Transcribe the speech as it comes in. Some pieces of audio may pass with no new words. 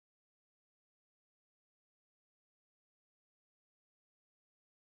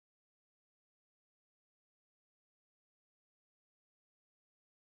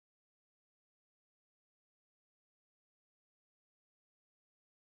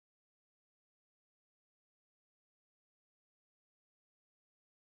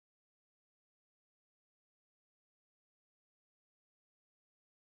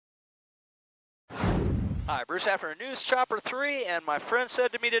Hi, Bruce after News Chopper 3, and my friend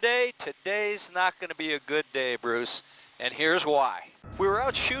said to me today, today's not going to be a good day, Bruce, and here's why. We were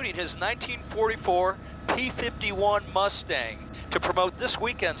out shooting his 1944 P-51 Mustang to promote this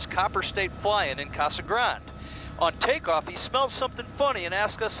weekend's Copper State Fly-In in Casa Grande. On takeoff, he smelled something funny and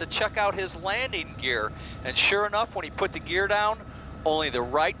asked us to check out his landing gear, and sure enough, when he put the gear down, only the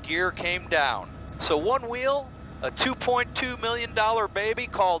right gear came down. So one wheel, a $2.2 million baby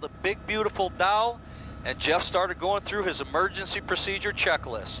called a Big Beautiful Doll, and Jeff started going through his emergency procedure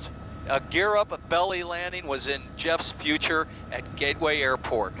checklist. A gear-up, a belly landing was in Jeff's future at Gateway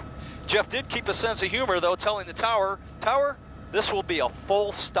Airport. Jeff did keep a sense of humor, though, telling the tower, this will be a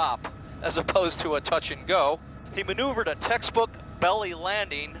full stop, as opposed to a touch and go. He maneuvered a textbook belly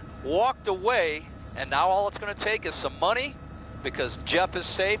landing, walked away, and now all it's going to take is some money, because Jeff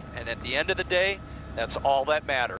is safe, and at the end of the day, that's all that matters.